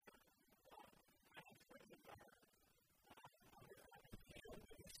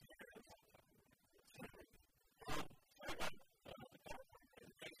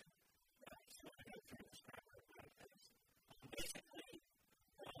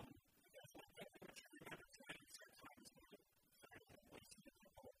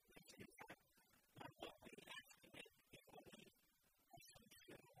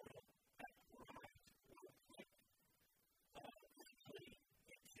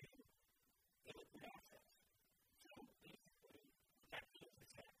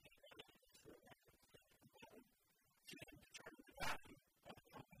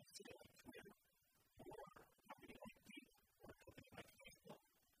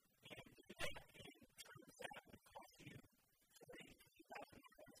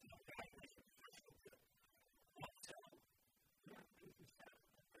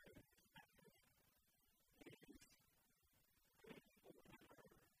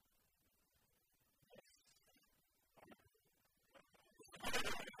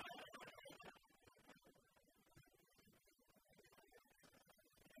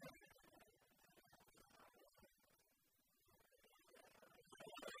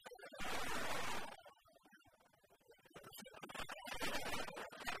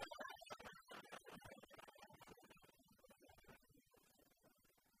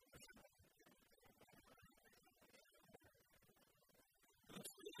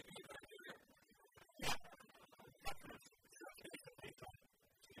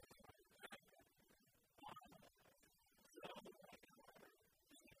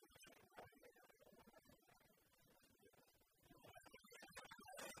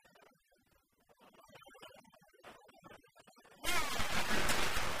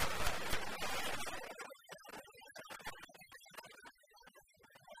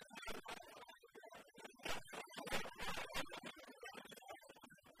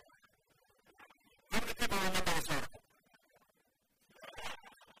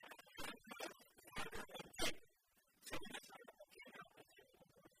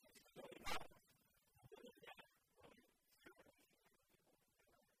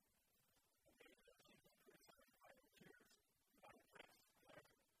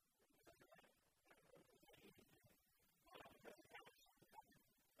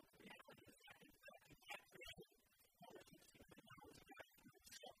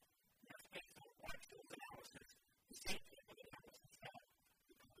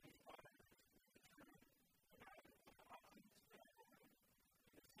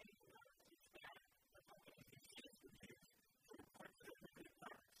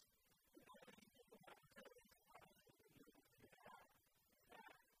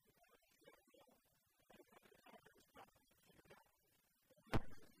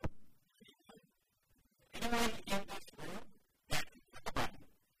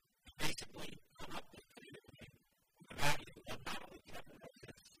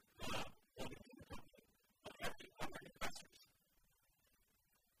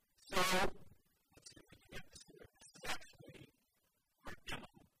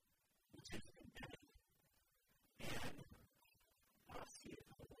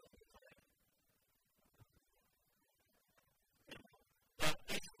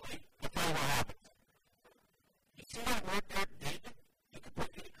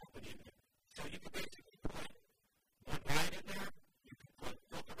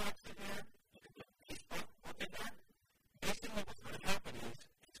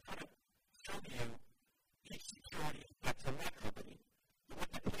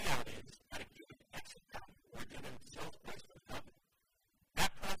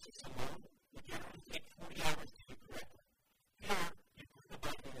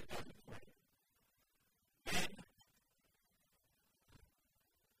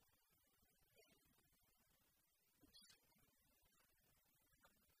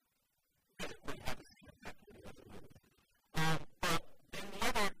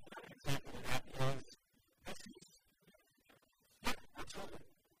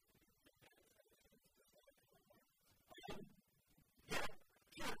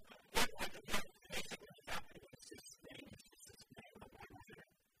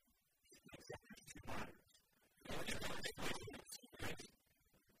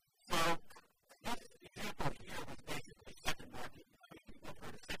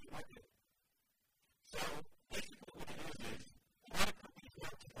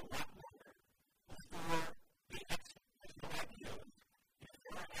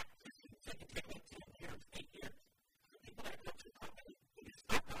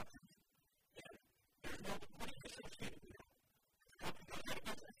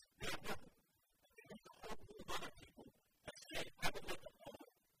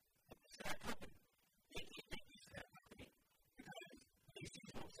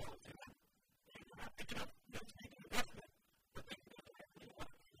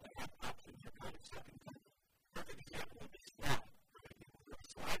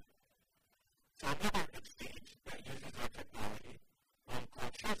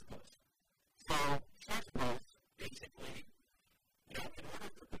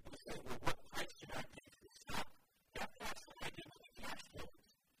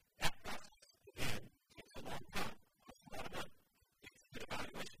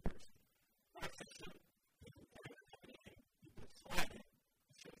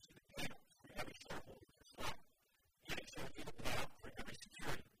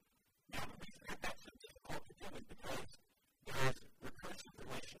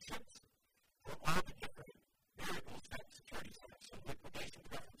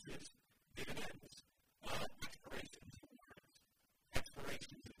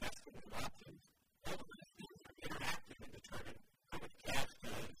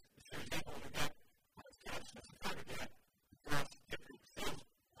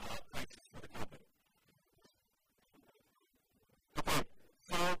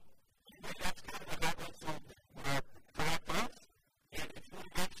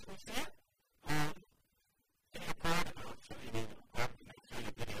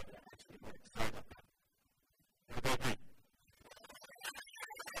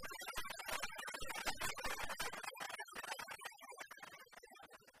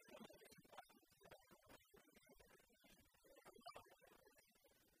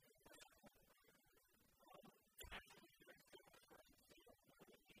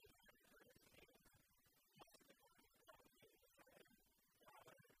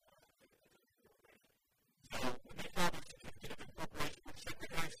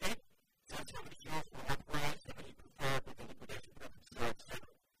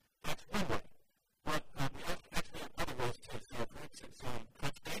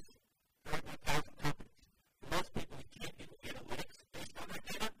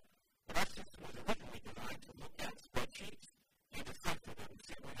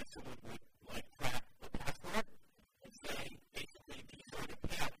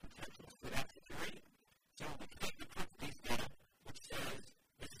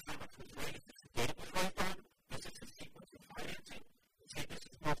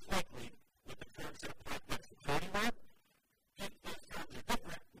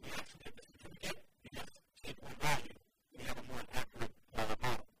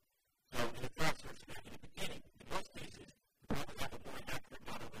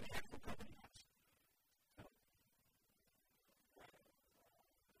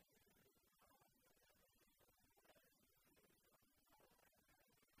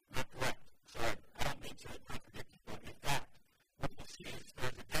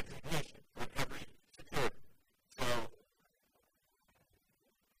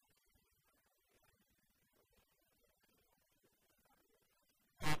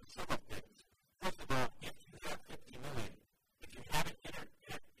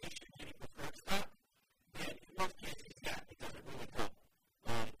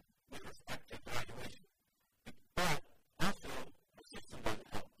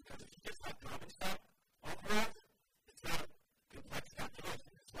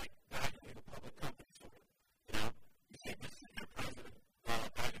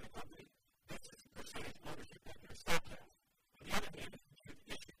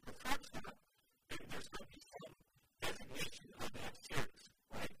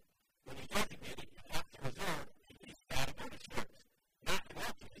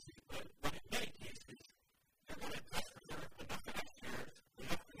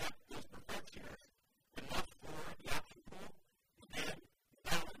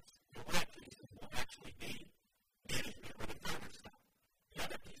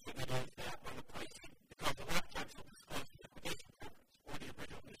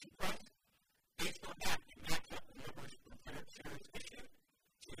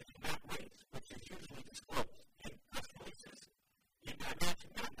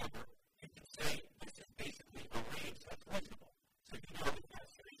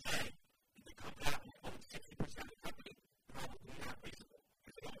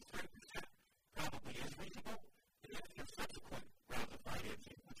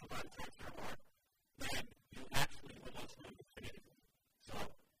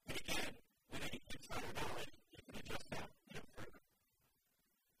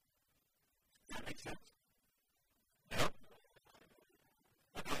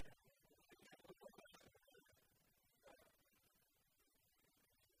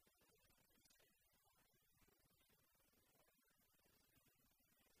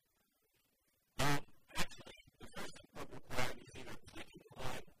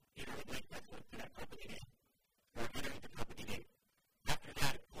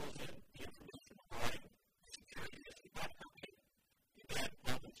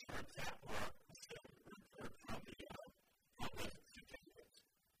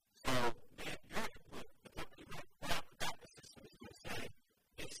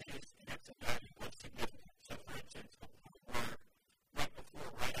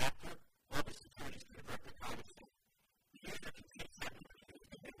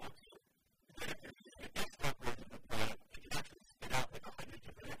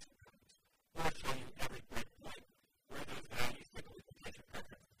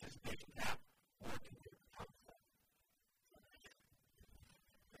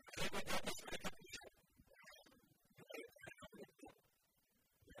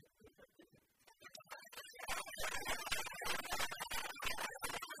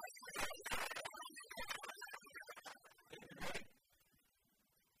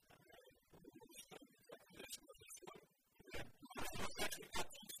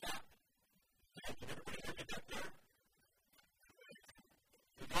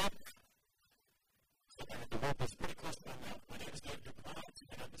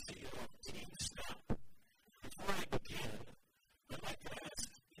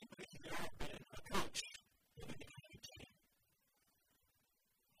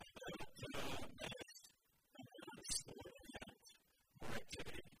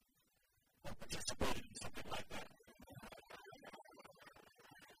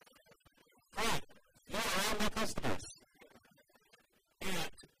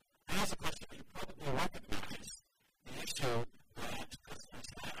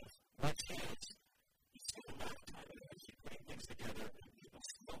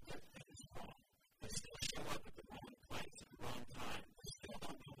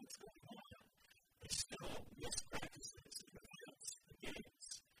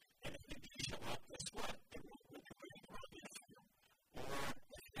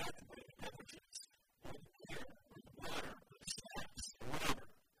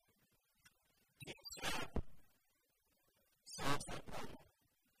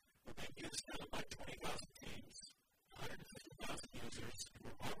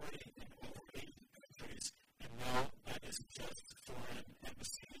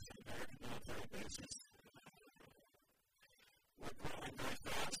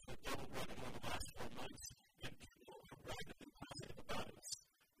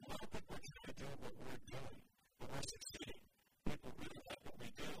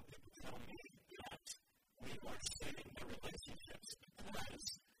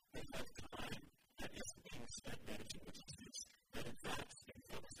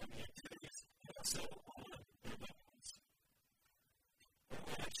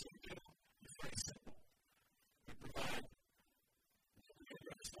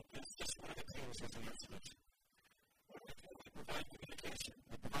users in our solution. We provide communication.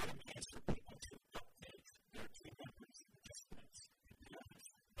 We provide a means for people to update their team members and participants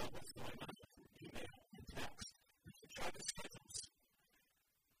about what's going on through email and text. We can track the schedules,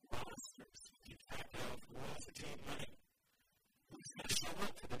 rosters, we keep track of who owes the team money, who's going to show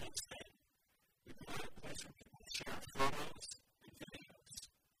up for the next day. We provide a place where people share photos and videos,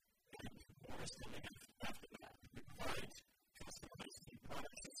 and more is coming after that. We provide customized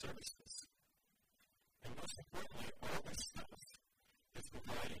products and services. And most importantly, all this stuff is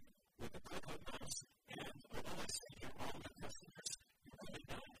provided with a click of a mouse. And although I say here all my customers, you're really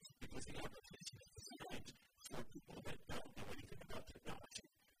not, because the application is designed for people that don't know anything about technology,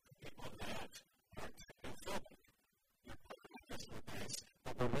 for people that are technophobic. You're part of my customer base,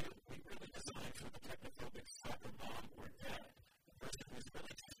 but we really designed for the technophobic soccer mom or dad, the person who's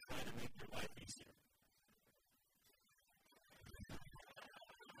really just trying to make your life easier.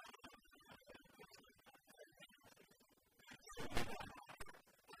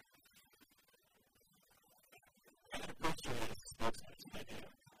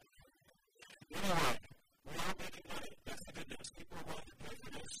 Anyway, we are making money. That's the good news. People are willing to pay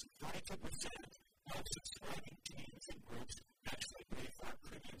for this. 42% of subscribing teams and groups actually pay for our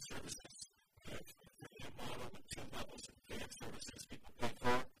premium services. We have a premium model with 2 levels of paid services people pay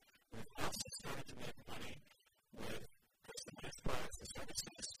for. We've also started to make money with customized products and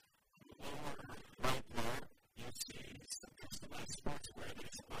services. On the lower right there, you see some customized sportswear that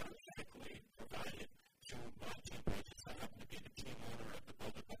is automatically provided to my team pages. I happen to be the team owner of the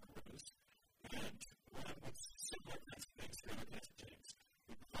Boulder Buckaroos. And with similar kinds of things here at Nest James,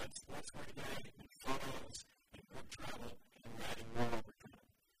 we provide sportswear today, and photos, and group travel, and we're adding more over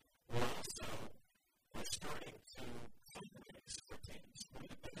time. We also are starting to fundraise for teams. One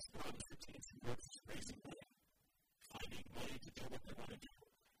of the biggest problems for teams and groups is raising money, finding money to do what they want to do.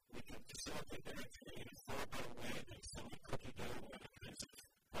 We can facilitate that activity in a far better way than selling cookie dough or other kinds of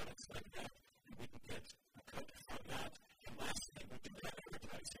products like that, and we can get a cut from that. And lastly, we do have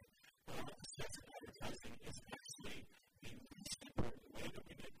advertising. Advertising is actually the least important way that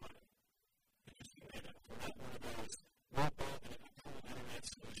we make money. Interesting way that we're not one of those local and a cool internet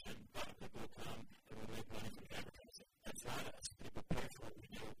solution, a lot of people will come and we'll make money from advertising. That's not us. People pay for what we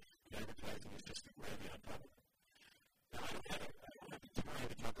do, and advertising is just a gravy on top of it. Now, I don't have the time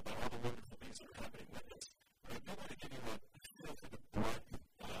to talk about all the wonderful things that are happening with us, but I do want to give you a feel for the breadth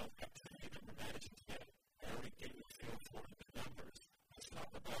of activity that we're managing today. I already gave you a feel for the numbers. Let's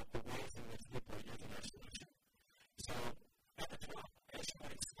talk about the ways in which people are using our solution. So, at the top, as you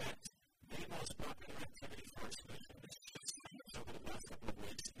might expect, the most popular activity for our solution is just over the last couple of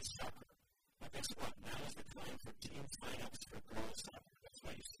weeks is soccer. Now, guess what? Now is the time for team sign-ups for girls soccer. That's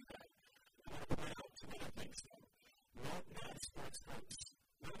why you see that. I want to point out 2 other things, though. Non-sports groups.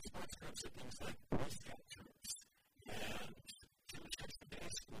 Non-sports groups are things like Boy Scout troops and Jewish day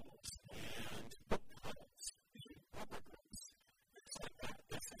schools and book clubs and rubber groups. Things like that.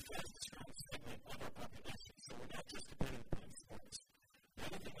 That's the fastest growing segment of our population. So we're not just dependent upon sports. The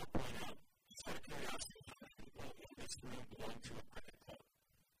other thing I'll point out is out of curiosity, how many people in this room belong to a cricket club?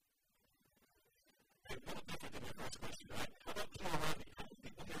 Okay, a little different than my first question, right? How about Kill Rugby? How many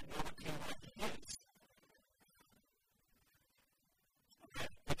people here know what Kill Rugby is? Okay,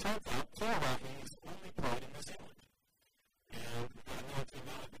 it turns out Kill Rugby is only played in New Zealand. And I know if you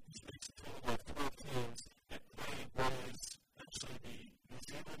know that this makes a total of 12 teams that play what is actually the New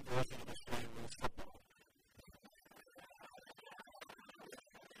Zealand version of Australian rules football.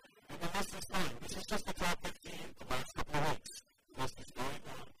 And the list is fine. This is just the top 15 the last couple of weeks. The list is going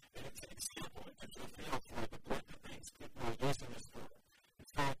on, and it's an example. It gives you a feel for the breadth of things people are using this for.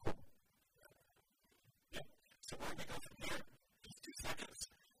 It's very cool. Yeah. So where do we go from here? Just 2 seconds.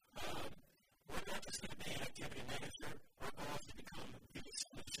 We're not just going to be an activity manager. Our goal is to become the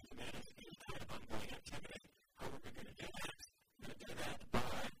solution to manage any kind of ongoing activity. How are we going to do that? We're going to do that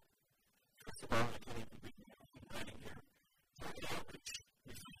by, first of all, I'm going to be writing here, target outreach.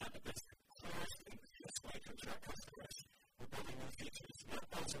 We find the best, clearest, and easiest way to attract customers. We're building new features, not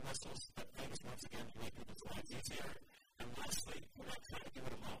bells and whistles, but things, once again, to make people's lives easier. And lastly, we're not trying to do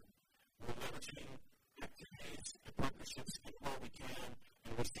it alone. We're leveraging activities and partnerships where we can,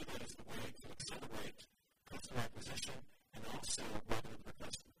 and we see that as the way to accelerate customer acquisition and also revenue per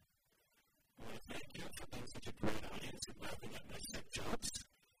customer. I want to thank you for being such a great audience and laughing at my sick jokes.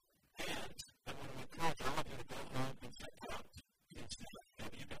 And I want to encourage all of you to go home and check out TeamSnap,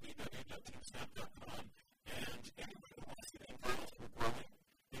 www.teamsnap.com. And anyone who wants to get involved, we're growing.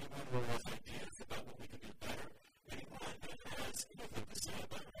 Anyone who has ideas about what we can do better, anyone that has anything to say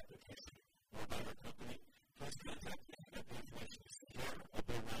about our application or about our company, please contact me. I've got the information here. I'll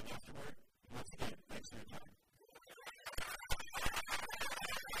be around afterward. Let's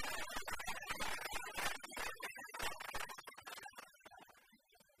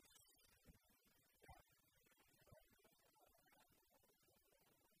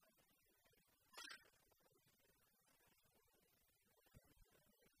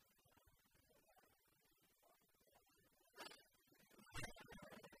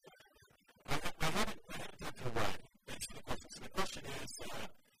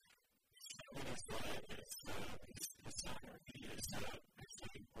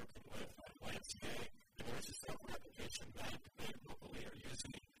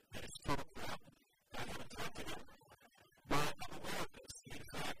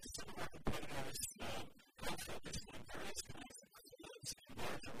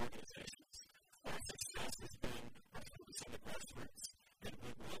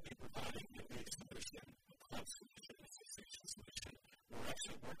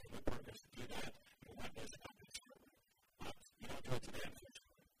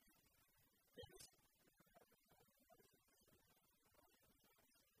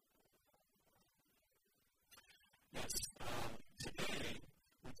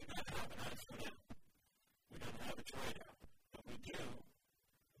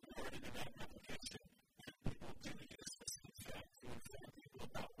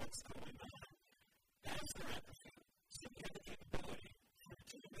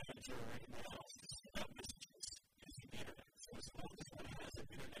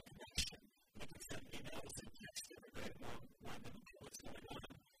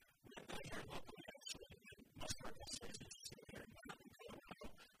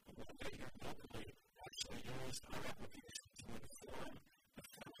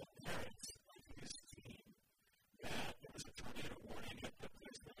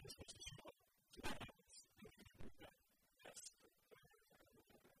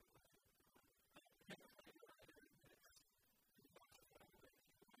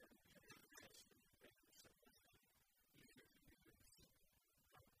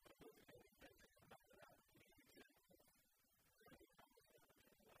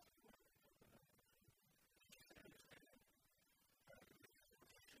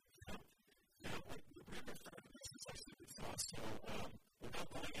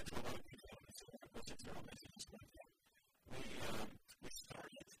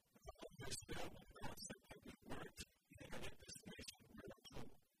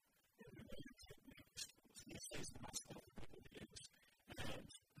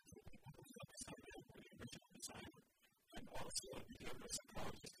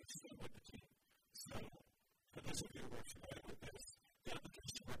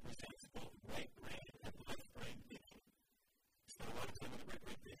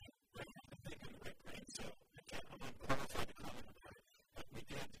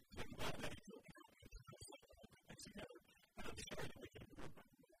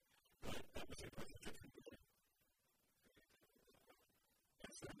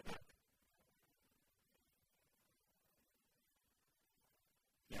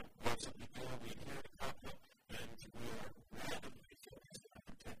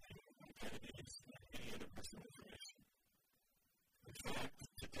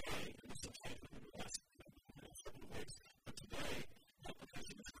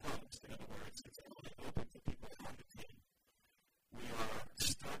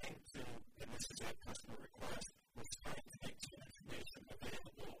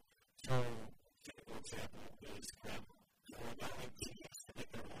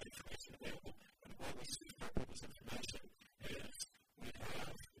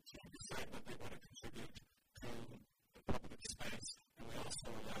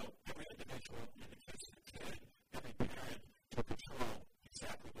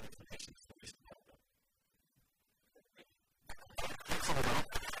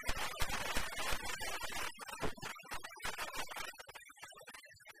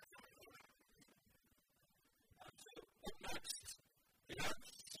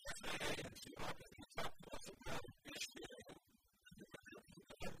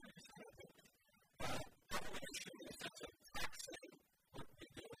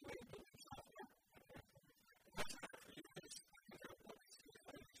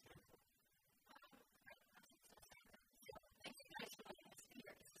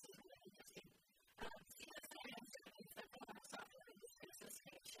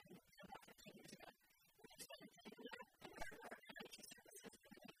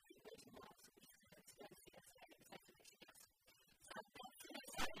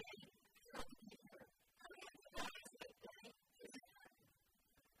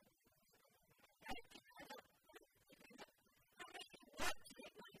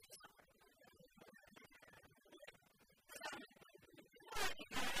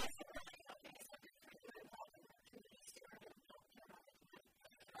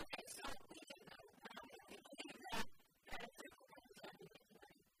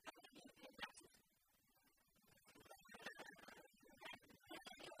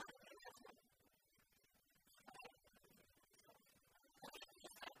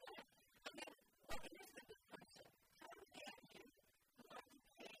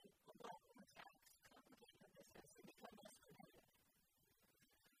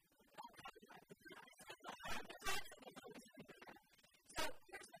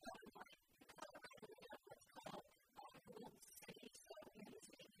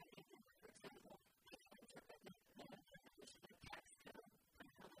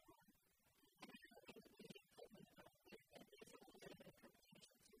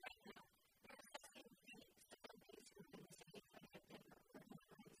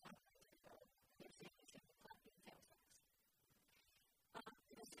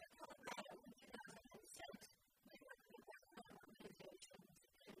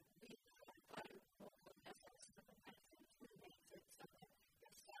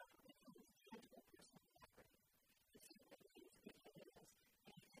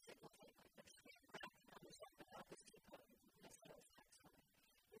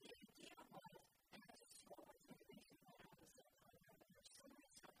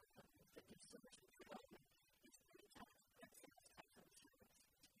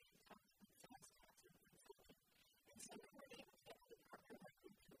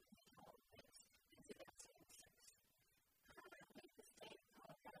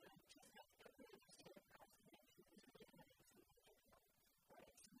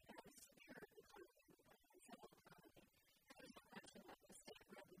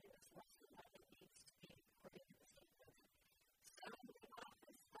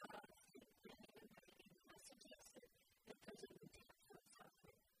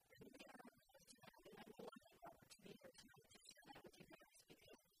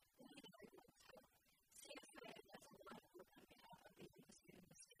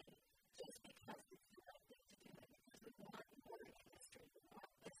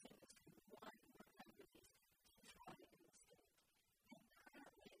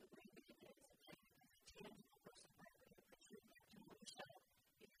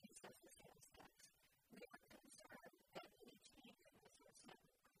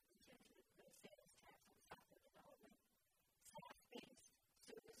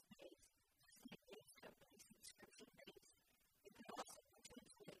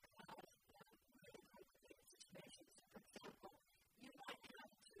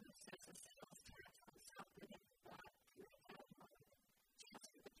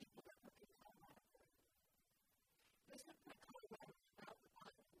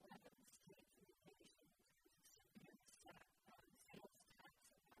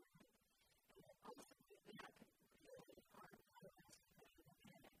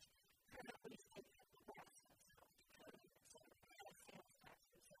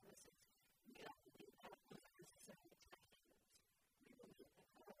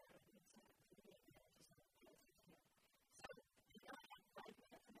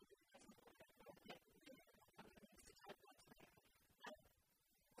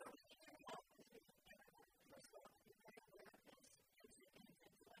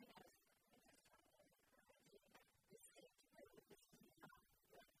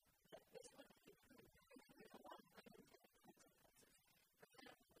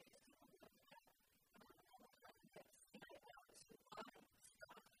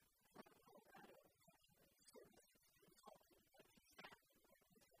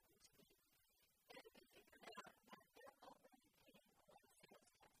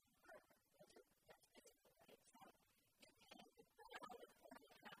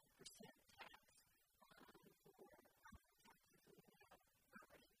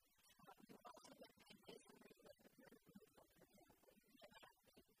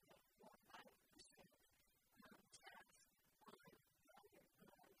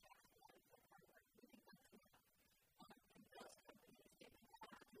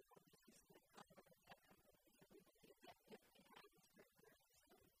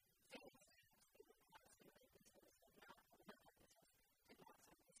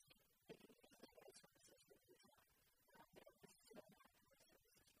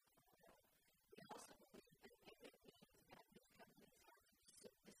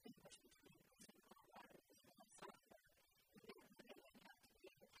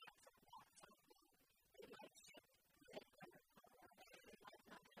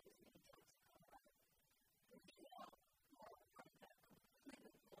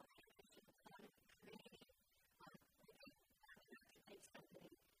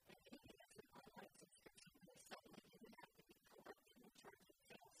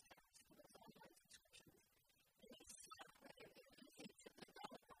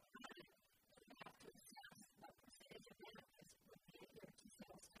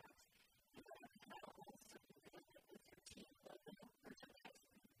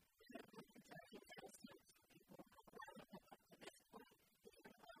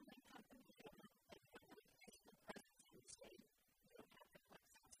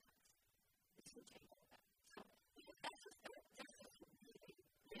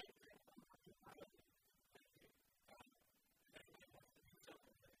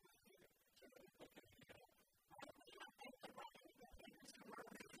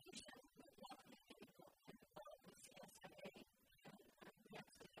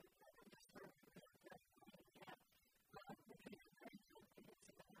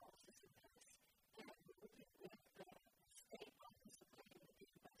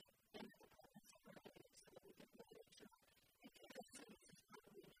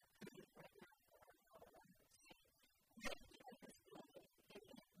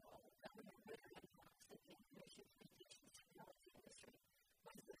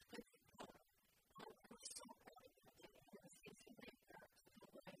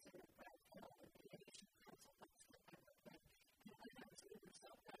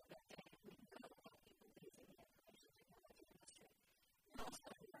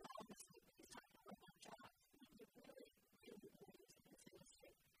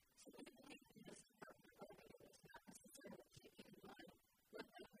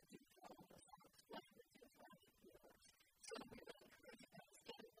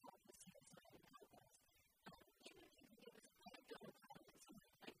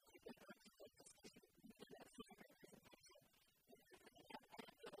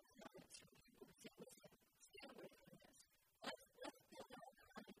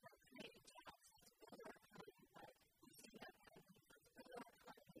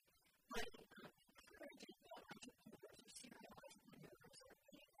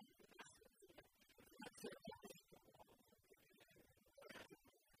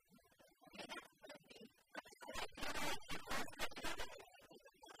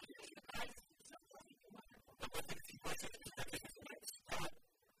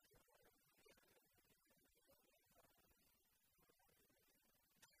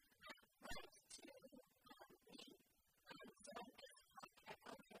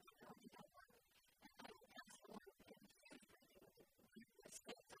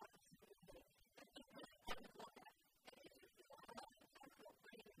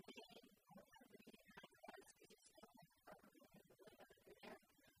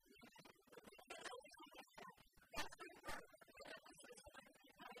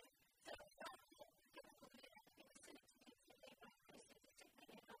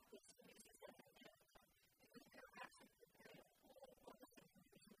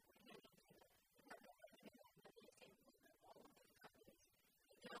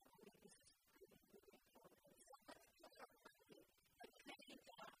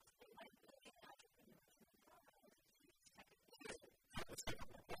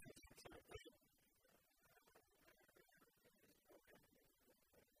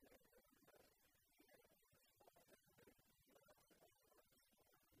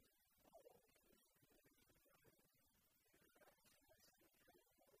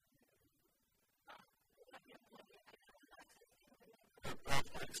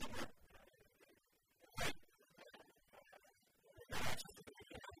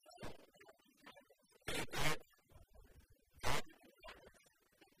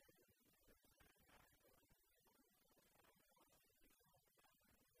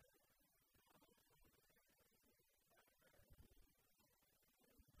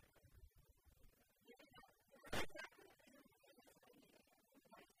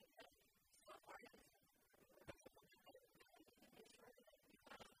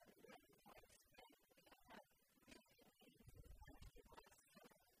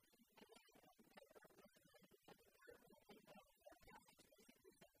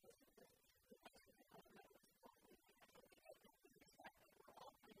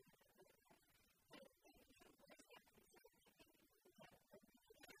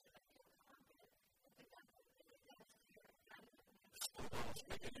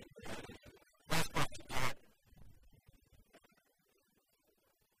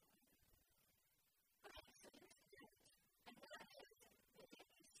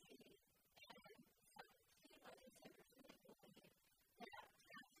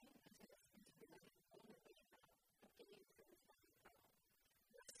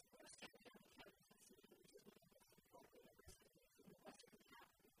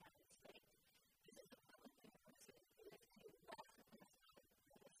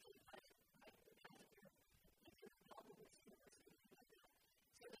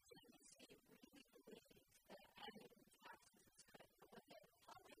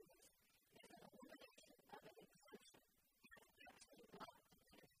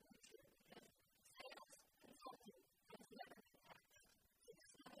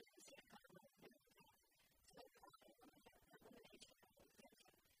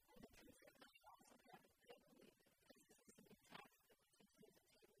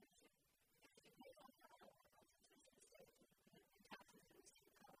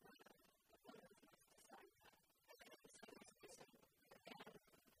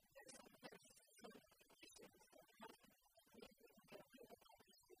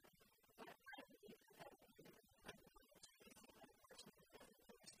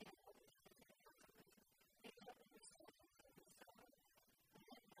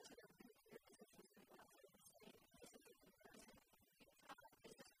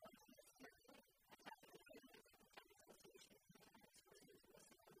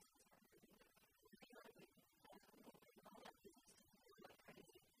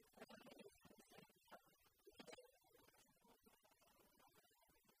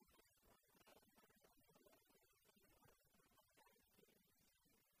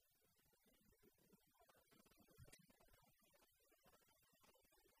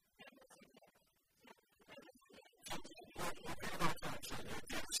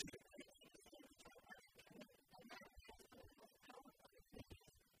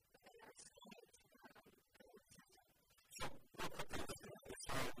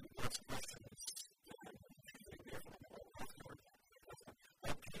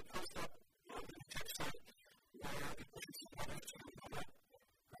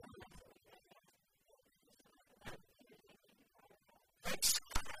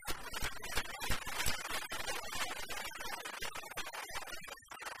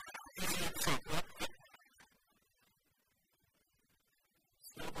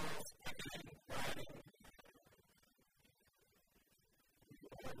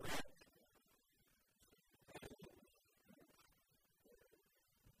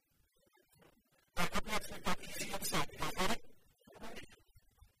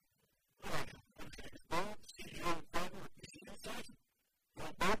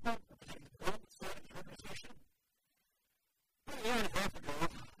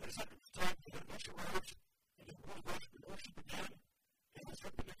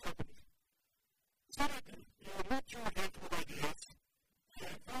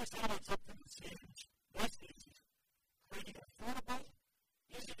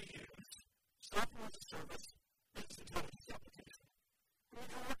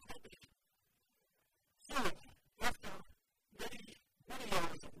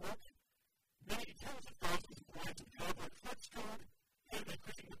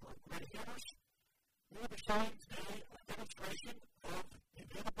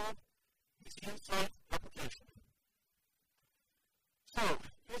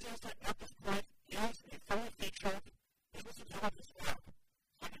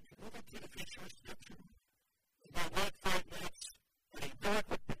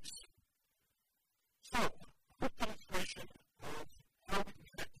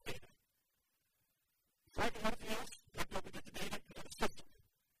Like anything else, that will get the data into the system.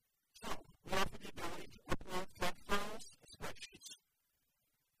 So we offer the ability to upload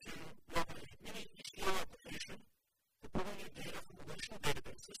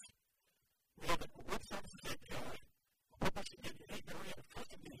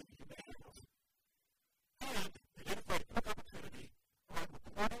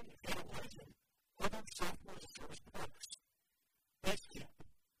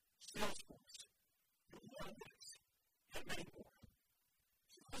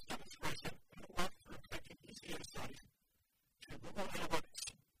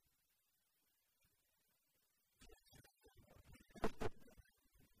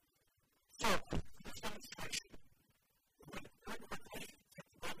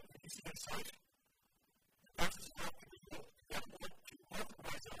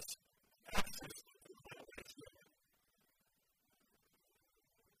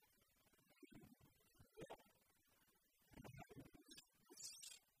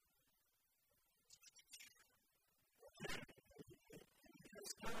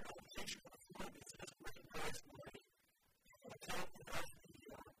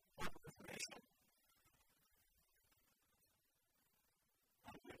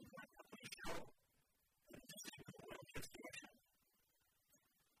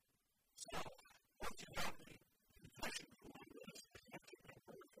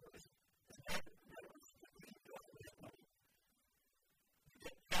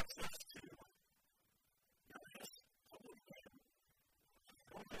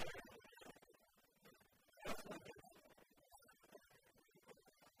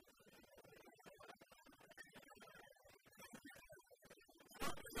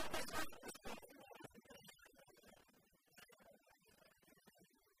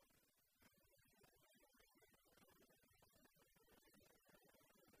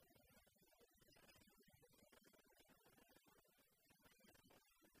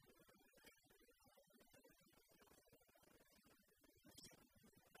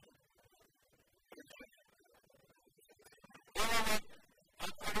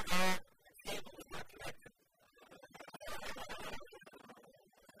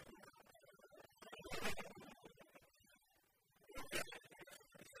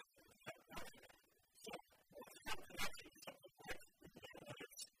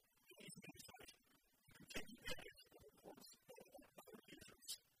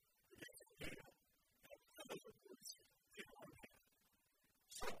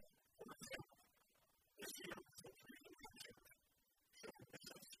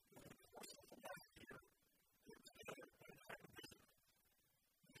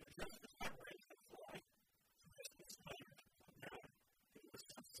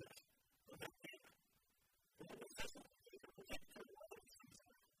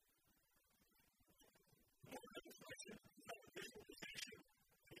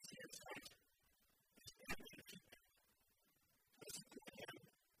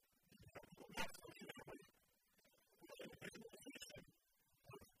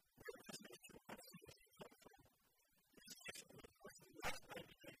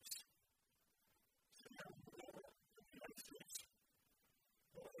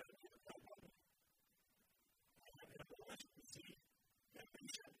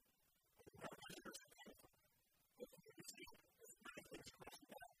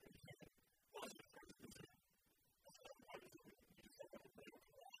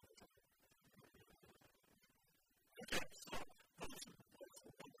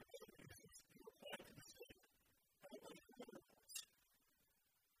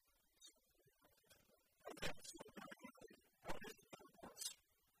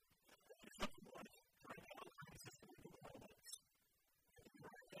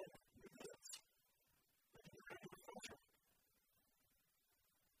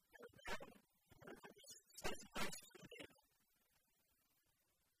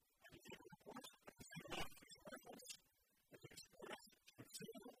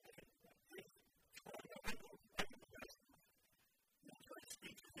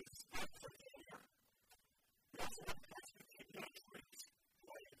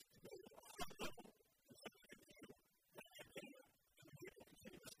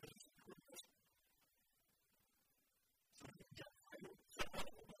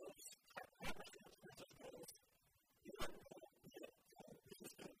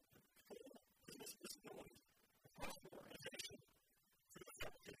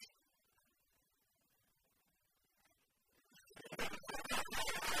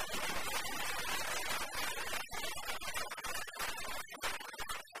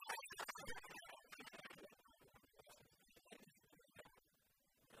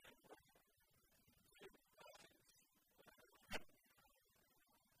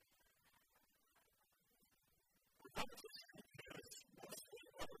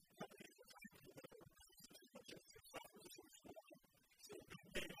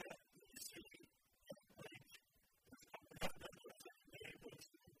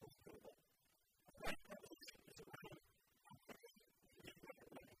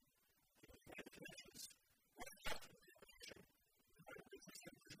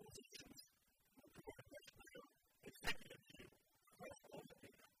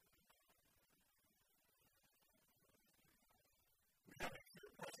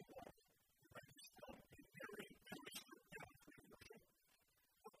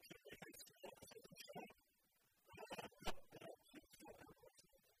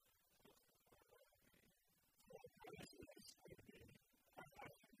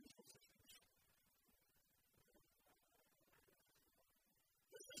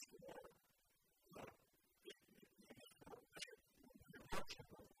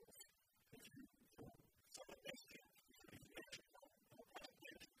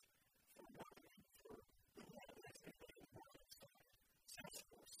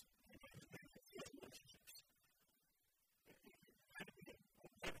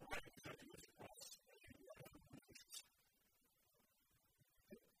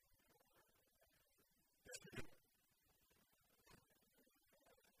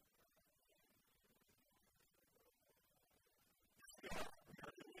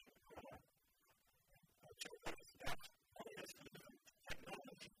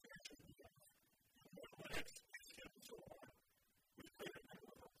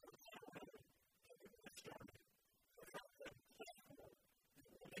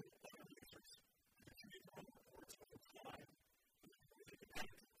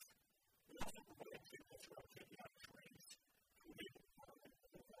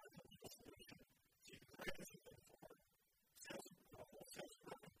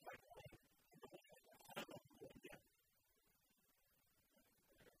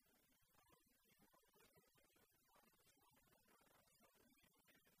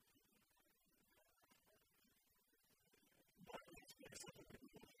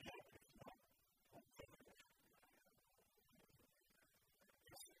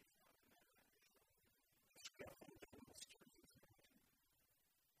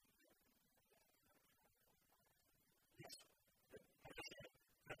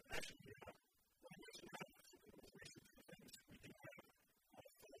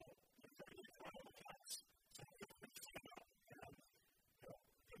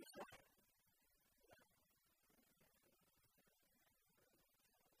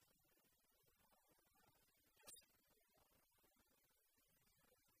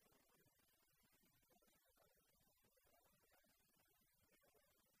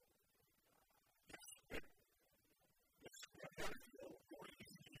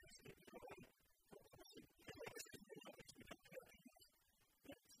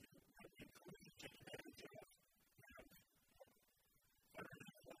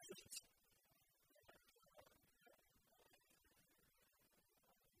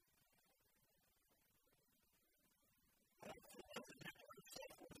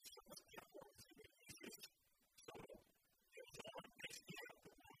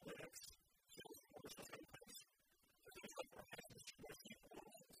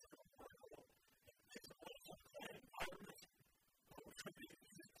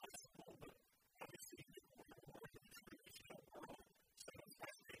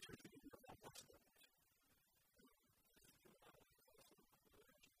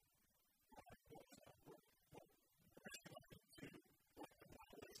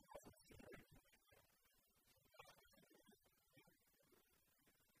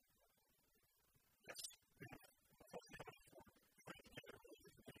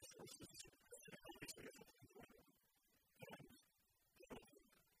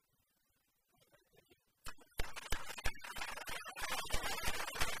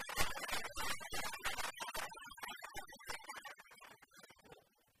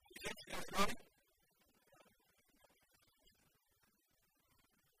Connie?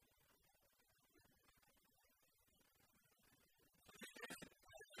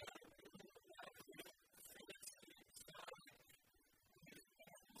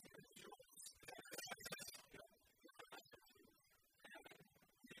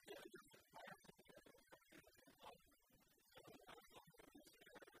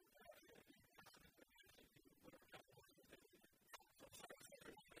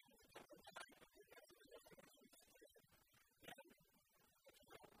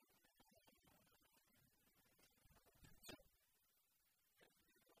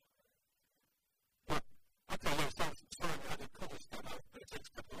 Okay, yeah, so sorry, I didn't call this time out, but it takes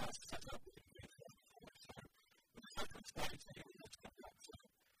a couple of hours to set up. But the second stage, let's get back to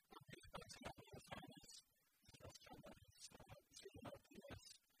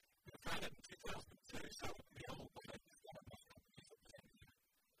the kind of 2002, so we all wanted to form a company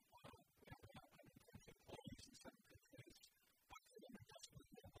for employees and some countries, back to them and just move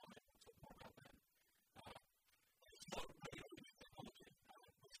them on it, so more about that. It's not really technology,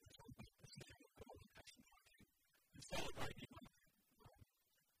 which is almost precision of communication tracking, and celebrating.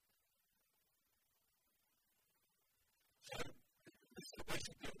 So, this is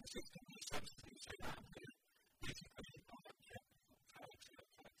basically the system of substitutes we have here, basically not yet how to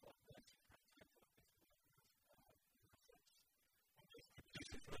apply to that.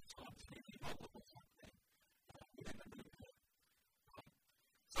 Using for example, 3D model or something within a movement.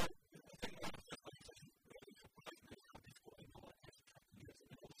 So, the thing about the organization really for this company for in all that tracking is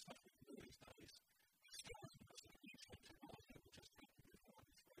that all the stuff we can do these days is still because of the use of technology, which is taking before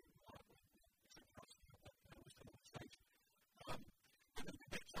it's very reliable. It's a process that was in the stage. And then the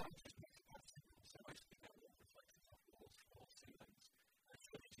big challenge is making that signal. So basically, now we're reflecting on walls, floors, ceilings, and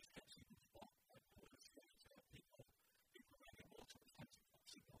so this is actually the spot like all those things that people making water reflecting on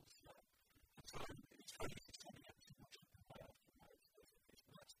signals. And so it's very easy to send out too much of the way after the it's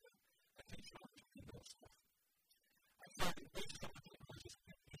perfect. That's the key challenge in those stuff. And so these are the technologies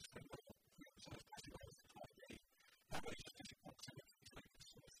we use for the so it's basically the 5D. That way just using proximity to make the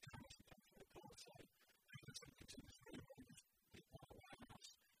sort of cameras that come through the door, say, and it's something to the three rooms, people are around us,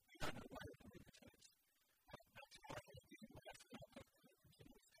 we don't know where the limit is. That's why I think we have to know about the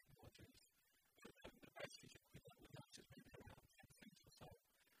continuous technologies. But the basic equipment with us is maybe around 10 things or so.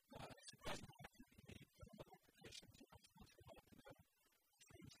 It's surprising how much we need for other applications and that's much more like the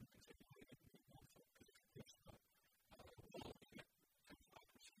things in particular we need more for predictive stuff. All of the 75%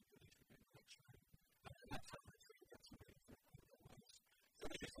 of these would be quite true. And that's how we think that's a really good ways. So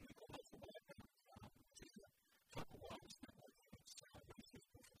we do something called alpha wideband, which is a type of wireless network that's really useful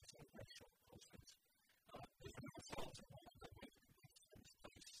for the celebration process. There's a number of files in one that we can put in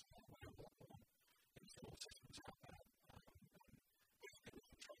space wearable on install systems out there. Basically, we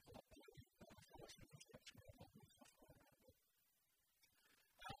can track a lot of the force infrastructure and a lot of software around it.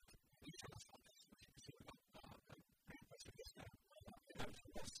 These are the files, as you can see, we've got a pretty impressive list now. It goes to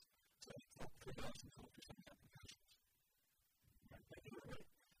this, so it's got 3,000 copies of the applications. Right, thank you, everybody.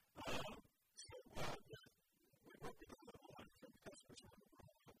 So, we work with a lot of different customers around the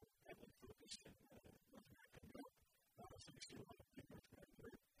world, heavily focused in North America and Europe. So we see a lot of big North American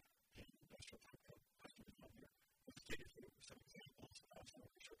Europe and industrial type customers on here. Let's take you through some examples of some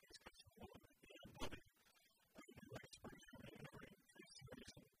of the showcase customers development and building. We do like spring and rain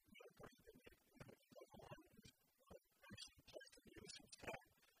series and of course they make local art and actually just to use some stuff.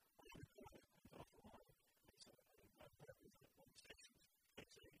 We have a lot of local art. It's a one station.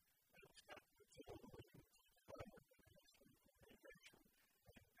 It's a it's got the full integration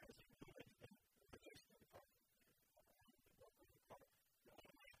and as you do it and replace the product.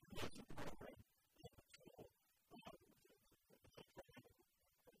 Lots of program.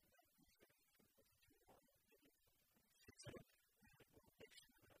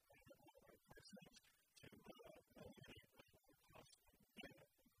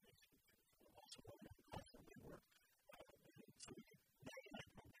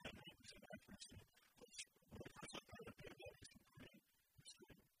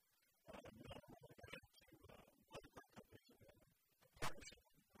 Partnership